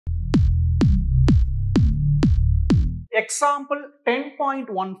Example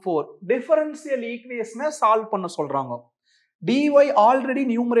 10.14 differential ஈக்குவேஷனை solve பண்ண சொல்றாங்க. dy ஆல்ரெடி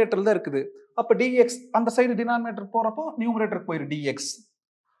நியூமரேட்டர்ல தான் இருக்குது. அப்ப dx அந்த சைடு டினாமினேட்டர் போறப்போ நியூமரேட்டருக்கு போயிரு dx.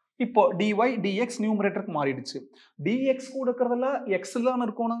 இப்போ dy dx நியூமரேட்டருக்கு மாறிடுச்சு. dx கூட இருக்கிறதுல x தான்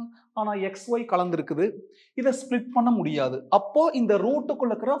இருக்கணும். ஆனா xy கலந்து இருக்குது. இதை ஸ்ப்ளிட் பண்ண முடியாது. அப்போ இந்த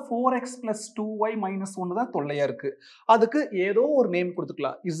ரூட்டுக்குள்ள இருக்கிற 4x plus 2y minus 1 தான் தொல்லையா இருக்கு. அதுக்கு ஏதோ ஒரு நேம்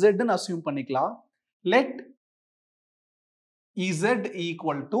கொடுத்துக்கலாம். z ன்னு அசியூம் பண்ணிக்கலாம். let z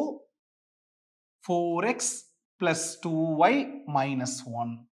equal to 4x plus 2y minus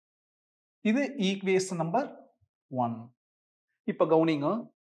 1. இது ஈக்குவேஷன் நம்பர் 1. இப்ப கவனிங்க,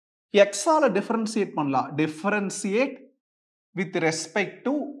 x ஆல டிஃபரன்ஷியேட் பண்ணலாம். Differentiate with respect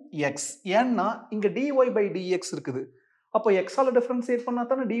to x. ஏன்னா இங்க dy by dx இருக்குது. அப்போ x ஆல டிஃபரன்ஷியேட் பண்ணா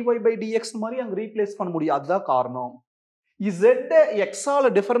தானே dy by dx மாதிரி அங்க ரீப்ளேஸ் பண்ண முடியும். அதுதான் காரணம். z x ஆல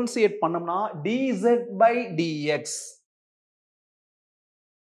டிஃபரன்ஷியேட் பண்ணோம்னா dz by dx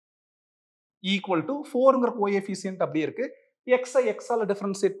equal to 4ங்கிற coefficient அப்படியே இருக்கு. x ஐ x ஆல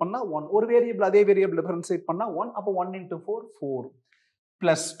டிஃபரன்ஷியேட் பண்ணா 1. ஒரு வேரியபிள் அதே வேரியபிள் டிஃபரன்ஷியேட் பண்ணா 1. அப்போ 1 into 4 4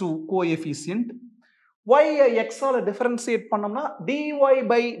 plus 2 கோஎஃபிஷியன்ட். y ஐ x ஆல டிஃபரன்ஷியேட் பண்ணோம்னா dy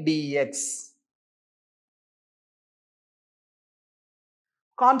by dx.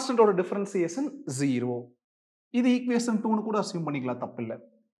 கான்ஸ்டன்டோட டிஃபரன்ஷியேஷன் 0. இது ஈக்குவேஷன் 2 னு கூட அசியூம் பண்ணிக்கலாம், தப்பில்லை.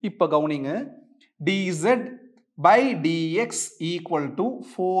 இப்ப கவனிங்க, dz by dx equal to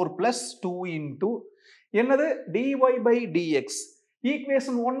 4 plus 2 into என்னது dy by dx.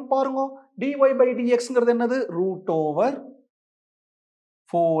 ஈக்குவேஷன் 1 பாருங்க, dy by dxங்கிறது என்னது root over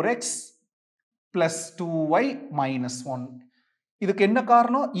 4x plus 2y minus 1. இதுக்கு என்ன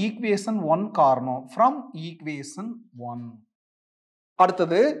காரணம்? ஈக்குவேஷன் 1 காரணம். from equation 1.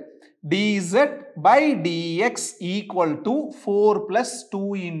 அடுத்தது dz by dx equal to 4 plus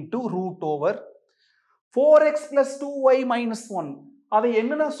 2 into root over 4x plus 2y minus 1. அதை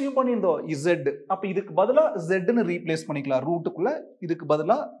என்னன்னு அசியூம் பண்ணியிருந்தோம்? z. அப்ப இதுக்கு பதிலா z ன்னு ரீப்ளேஸ் பண்ணிக்கலாம். ரூட்டுக்குள்ள இதுக்கு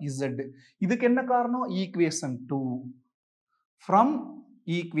பதிலா z. இதுக்கு என்ன காரணம்? ஈக்குவேஷன் 2. from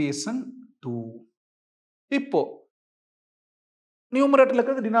equation 2. இப்போ நியூமரேட்டர்ல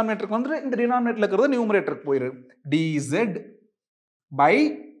இருக்கிறது டினாமினேட்டருக்கு வந்து இந்த டினாமினேட்டர்ல இருக்கிறது நியூமரேட்டருக்கு போயிரு. dz by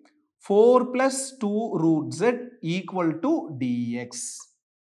 4 plus 2 root z equal to dx.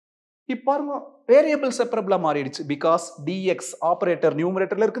 இப்ப பாருங்க, வேரியபிள் செப்பரபிளா மாறிடுச்சு. பிகாஸ் dx ஆபரேட்டர்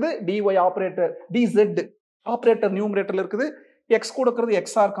நியூமரேட்டர்ல இருக்குது, dy ஆபரேட்டர் dz ஆபரேட்டர் நியூமரேட்டர்ல இருக்குது. x கூட இருக்கிறது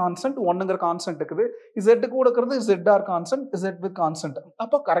xr கான்ஸ்டன்ட், 1ங்கிற கான்ஸ்டன்ட் இருக்குது. z கூட இருக்கிறது zr constant, z with constant.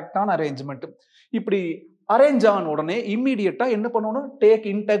 அப்போ கரெக்டான அரேஞ்ச்மெண்ட். இப்படி அரேஞ்ச் ஆன உடனே இம்மிடியட்டா என்ன பண்ணணும்? Take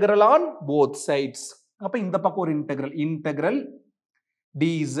integral on both sides. அப்ப இந்த பக்கம் ஒரு இன்டெகிரல்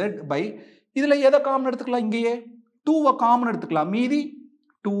dz by இதுல எதை காமன் எடுத்துக்கலாம்? இங்கேயே 2 காமன் எடுத்துக்கலாம். மீதி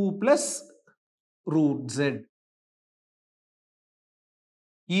 2 plus root z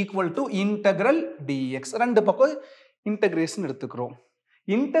equal to integral dx. ரெண்டு பக்கம் இன்டகிரேஷன் எடுத்துக்கிறோம்.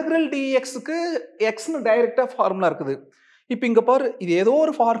 இன்டெகிரல் dxக்கு x னு டைரக்டா ஃபார்முலா இருக்குது. இப்போ இங்க பாரு, இது ஏதோ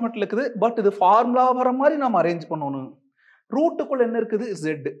ஒரு ஃபார்மட்ல இருக்குது. பட் இது ஃபார்முலா வர மாதிரி நாம அரேஞ்ச் பண்ணணும். ரூட்டுக்குள்ள என்ன இருக்குது?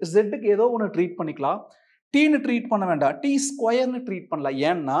 z. zக்கு ஏதோ ஒன்று ட்ரீட் பண்ணிக்கலாம். டீன்னு ட்ரீட் பண்ண வேண்டாம், டி ஸ்கொயர்னு ட்ரீட் பண்ணலாம்.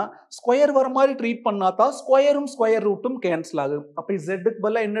 ஏன்னா ஸ்கொயர் வர மாதிரி ட்ரீட் பண்ணாதான் ஸ்கொயரும் ஸ்கொயர் ரூட்டும் கேன்சல் ஆகும். அப்ப zக்கு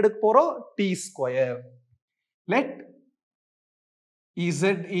பதிலா என்ன எடுக்க போறோம்? D square. Let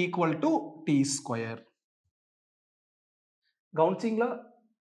z equal to D square. கவனிச்சிங்களா?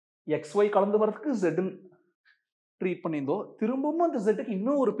 xy கலந்து வரதுக்கு z ட்ரீட் பண்ணியிருந்தோம். திரும்பவும் அந்த zக்கு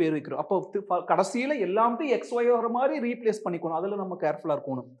இன்னும் ஒரு பேர் வைக்கிறோம். அப்போ கடைசியில எல்லாமே xy வர மாதிரி ரீப்ளேஸ் பண்ணிக்கணும். அதுல நம்ம கேர்ஃபுல்லா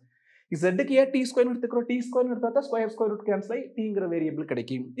இருக்கணும். zக்கு ஏன் டி ஸ்கொயர் எடுத்துக்கிறோம்? டி ஸ்கொயர் எடுத்தா ஸ்கொயர் ஸ்கொயர் ரூட் கேன்சல் ஆகி tங்கிற வேரியபிள்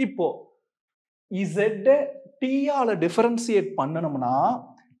கிடைக்கும். இப்போ z t ஆல டிஃபரன்ஷியேட் பண்ணனும்னா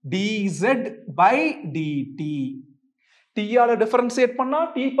dz by dt. t ஆல டிஃபரன்ஷியேட் பண்ணா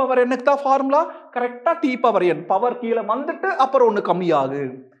t பவர் n க்கு தான் ஃபார்முலா. கரெக்ட்டா t பவர் n பவர் கீழ வந்துட்டு அப்புறம் ஒன்னு கம்மியாகு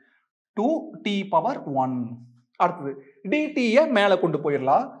 2t பவர் 1. அடுத்து dt ய மேல கொண்டு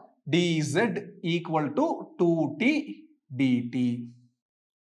போயிரலாம். dz equal to 2t dt.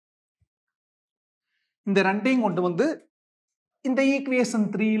 இந்த ரெண்டையும் கொண்டு வந்து இந்த ஈக்குவேஷன்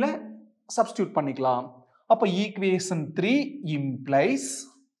 3ல சப்ஸ்டிட்யூட் பண்ணிக்கலாம். அப்ப ஈக்குவேஷன் 3 இம்ப்ளைஸ்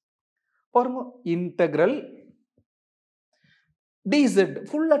பாருங்க, இன்டெகிரல் dz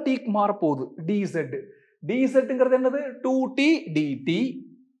ஃபுல்லா டீக்கு மாற போகுது. dzங்கிறது என்னது? 2t dt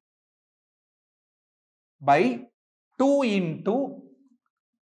by 2 into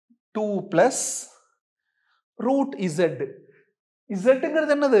 2 plus root z.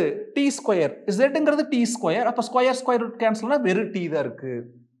 zங்கிறது என்னது? t square. zங்கிறது t square. அப்ப ஸ்கொயர் ஸ்கொயர் ரூட் கேன்சல்னா வெறும் t தான் இருக்கு.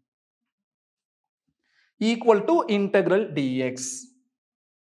 Equal to integral dx.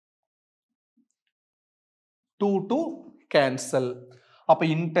 2 cancel. அப்ப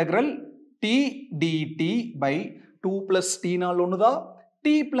integral t dt by 2 plus t நாள் ஒண்ணுதா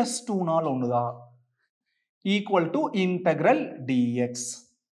t plus 2 நாள் ஒண்ணுதா equal to integral dx.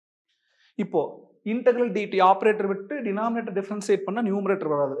 இப்போ integral dt ஆபரேட்டர் விட்டு டினாமினேட்டர் டிஃபரன்ஷியேட் பண்ணா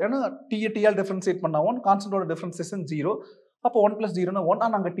நியூமரேட்டர் வராது. ஏன்னா t t ஆல் டிஃபரன்ஷியேட் பண்ணா 1 கான்ஸ்டன்டோட டிஃபரன்ஷியேஷன் 0. அப்போ 1 plus 0 னா 1.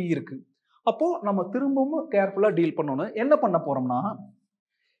 ஆனா அங்க t இருக்கு. அப்போ நம்ம திரும்பவும் கேர்ஃபுல்லா டீல் பண்ணணும். என்ன பண்ண போறோம்னா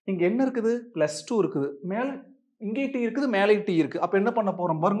இங்க என்ன இருக்குது +2 இருக்குது. மேல இங்கே t இருக்குது, மேலே t இருக்கு. அப்ப என்ன பண்ண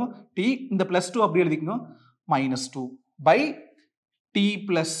போறோம் பாருங்க. t இந்த +2 அப்படி எழுதிக்கங்க. -2 by t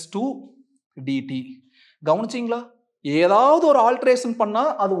plus 2 dt. கவனிச்சீங்களா? ஏதாவது ஒரு ஆல்டரேஷன் பண்ணா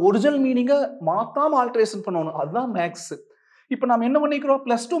அது ஒரிஜினல் மீனிங்கை மாத்தாம ஆல்டரேஷன் பண்ணணும். அதுதான் மேக்ஸ். இப்போ நாம என்ன பண்ணிக்கிறோம்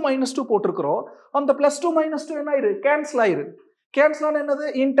 +2 -2 போட்டிருக்கிறோம். அந்த +2 -2 என்ன ஆயிரு கேன்சல் ஆயிரு. கேன்சல் ஆன என்னது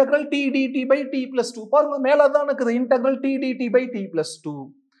integral t dt by t plus 2. பாருங்க மேல தான் இருக்குது integral t dt by t plus 2.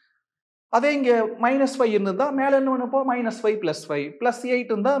 அதே இங்க -5 இருந்தா மேல என்ன பண்ணப்போ -5 + 5 +8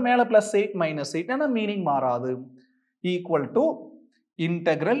 இருந்தா மேல +8 -8. ஏன்னா மீனிங் மாறாது. Equal to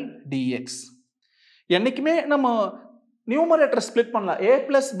integral dx. என்னைக்குமே நம்ம நியூமரேட்டர் ஸ்ப்ளிட் பண்ணலாம். a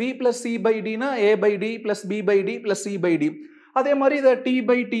plus b plus c by d னா a by d plus b by d plus c by d. அதே மாதிரி இதை t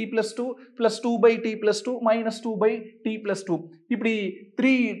by t plus 2 plus 2 by t plus 2 minus 2 by t plus 2 இப்படி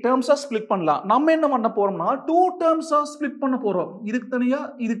 3 டேர்ம்ஸா split பண்ணலாம். நம்ம என்ன பண்ண போறோம்னா 2 டேர்ம்ஸா ஸ்ப்ளிட் பண்ண போறோம். இதுக்கு தனியா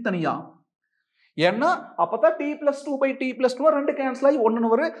இதுக்கு தனியா. ஏன்னா அப்பதான் t plus 2 by t plus 2 ரெண்டு கேன்சல் ஆகி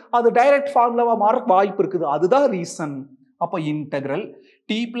ஒன்னு வரும். அது டைரக்ட் ஃபார்முலாவா மாற வாய்ப்பு இருக்குது. அதுதான் ரீசன். அப்ப integral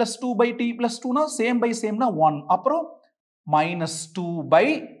t plus 2 by t plus 2 னா சேம் பை சேம்னா 1. அப்புறம் -2 by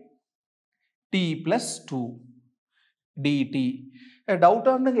t plus 2 dt.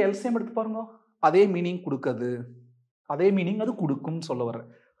 டவுட்டா இருந்தா எல்சிஎம் எடுத்து பாருங்க. அதே மீனிங் கொடுக்குது. அதே மீனிங் அது கொடுக்கும் சொல்ல வர.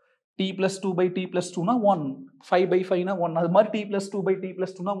 t plus 2 by t plus 2 னா 1. 5 by 5 னா 1. அது மாதிரி t plus 2 by t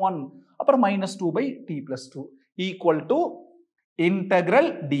plus 2 னா 1. அப்புறம் -2 by t plus 2 equal to integral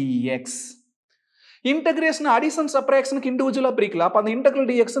dx. Integration addition சப்ராக்ஷனுக்கு இண்டிவிஜுவலா பிரிக்கலாம். அப்ப அந்த இன்டெக்ரல்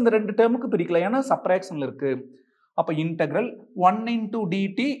dx இந்த ரெண்டு டேர்முக்கு பிரிக்கலாம். ஏன்னா சப்ராக்ஷன்ல இருக்கு. அப்ப இன்டெக்ரல் 1 into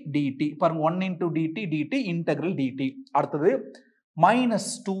dt dt பாருங்க 1 into dt dt integral dt. அடுத்தது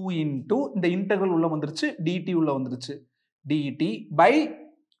 -2 into இந்த இன்டெக்ரல் உள்ள வந்துருச்சு dt உள்ள வந்துருச்சு dt by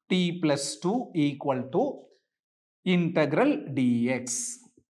t plus 2 equal to integral dx.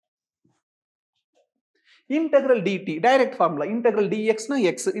 Integral dt direct formula. Integral dx னா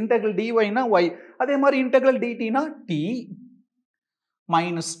x, இன்டெக்ரல் dy னா y. அதே மாதிரி இன்டெக்ரல் dt னா t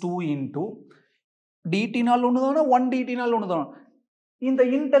 -2 into dt நாள் ஒண்ணுதானா 1 dt நாள் ஒண்ணுதானா. இந்த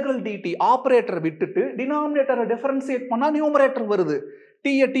இன்டெக்ரல் dt ஆபரேட்டர் விட்டுட்டு டினாமினேட்டரை டிஃபரன்ஷியேட் பண்ணா நியூமரேட்டர் வருது.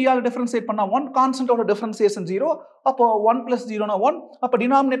 t t ஆல டிஃபரன்ஷியேட் பண்ணா 1, கான்ஸ்டன்டோட டிஃபரன்ஷியேஷன் 0. அப்போ 1 plus 0 னா 1. அப்ப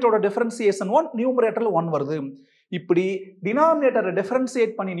டினாமினேட்டரோட டிஃபரன்ஷியேஷன் 1, நியூமரேட்டர்ல 1 வருது. இப்படி டினாமினேட்டரை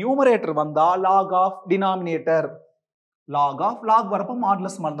டிஃபரன்ஷியேட் பண்ணி நியூமரேட்டர் வந்தா லாக் ஆஃப் டினாமினேட்டர். லாக் வரப்போ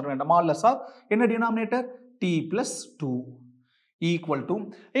மாடுலஸ் மறந்துட வேண்டாம். மாடுலஸ் ஆஃப் என்ன denominator t plus 2 equal to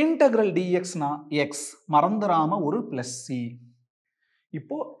integral dx னா x மறந்துடாம ஒரு பிளஸ் c.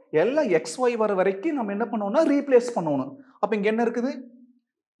 இப்போ எல்லாம் xy வர வரைக்கும் நம்ம என்ன பண்ணணும்னா ரீப்ளேஸ் பண்ணணும். அப்ப இங்க என்ன இருக்குது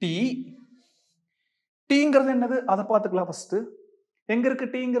t tங்கிறது என்னது அதை பார்த்துக்கலாம். ஃபர்ஸ்ட் எங்க இருக்கு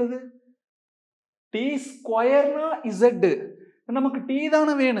tங்கிறது t ஸ்கொயர்னா z. நமக்கு t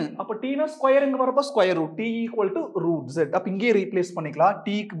தானே வேணும். அப்ப t னா ஸ்கொயர் இங்க வரப்ப square root t equal to root z. அப்ப இங்கே ரீப்ளேஸ் பண்ணிக்கலாம்.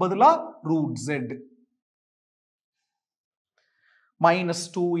 t க்கு பதிலா root z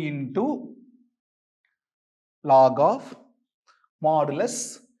 -2 into log of modulus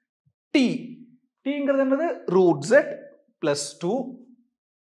t. tங்கிறது என்னது root z plus 2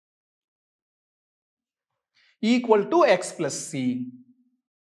 equal to x plus c.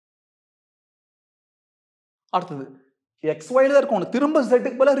 அடுத்தது xy தான் இருக்கணும். திரும்ப z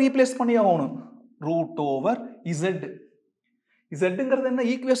க்கு பதிலா ரீப்ளேஸ் பண்ணி ஆகணும். Root over z. zங்கிறது என்ன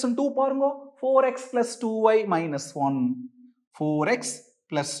ஈக்குவேஷன் 2 பாருங்க. 4x plus 2y minus 1. 4x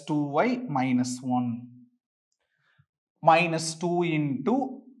plus 2y minus 1. -2 into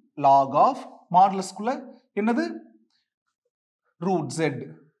log of மாடுலஸ்குள்ள என்னது root z.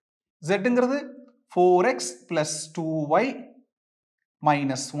 zங்கிறது 4x plus 2y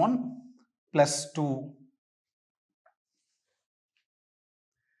minus 1 plus 2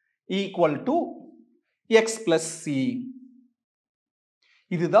 equal to x plus c.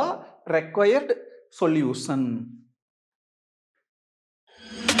 இதுதான் required solution.